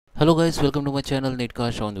Hello guys, welcome to my channel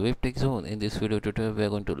Netcash on the Web Tech Zone. In this video tutorial we are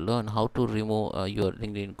going to learn how to remove your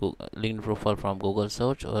LinkedIn profile from Google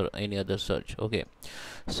search or any other search. Okay,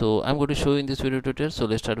 so I'm going to show you in this video tutorial. So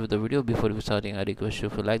let's start with the video. Before we starting, I request you,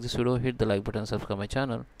 if you like this video, hit the like button, subscribe my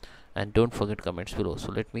channel, and don't forget comments below.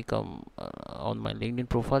 So let me come on my LinkedIn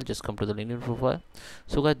profile. Just come to the LinkedIn profile.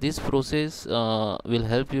 So guys, this process will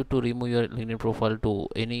help you to remove your LinkedIn profile to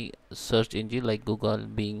any search engine like Google,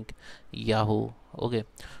 Bing, Yahoo. Okay,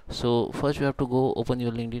 so first you have to go open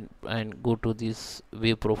your LinkedIn and go to this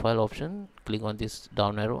view profile option. Click on this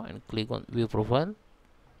down arrow and click on view profile.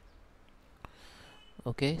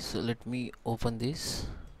 Okay, so let me open this.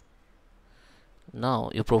 Now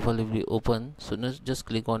your profile will be open, so just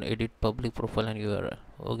click on edit public profile and URL.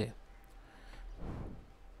 Okay,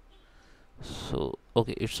 so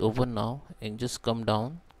okay, it's open now, and just scroll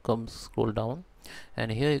down,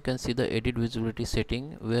 and here you can see the edit visibility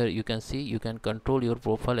setting, where you can see you can control your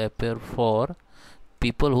profile appear for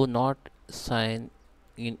people who not sign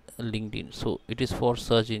in LinkedIn. So it is for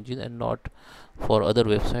search engine and not for other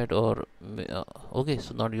website or okay,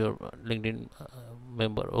 so not your LinkedIn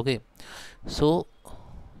member. Okay, so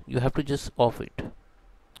you have to just off it.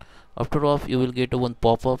 After off, you will get one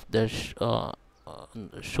pop-up that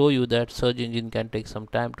show you that search engine can take some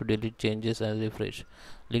time to delete changes and refresh.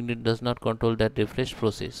 LinkedIn does not control that refresh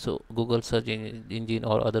process, so Google search engine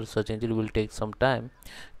or other search engine will take some time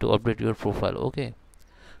to update your profile. Okay,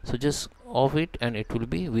 so just off it and it will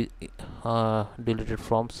be deleted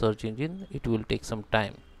from search engine. It will take some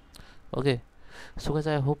time. Okay, so guys,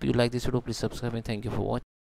 I hope you like this video. Please subscribe and thank you for watching.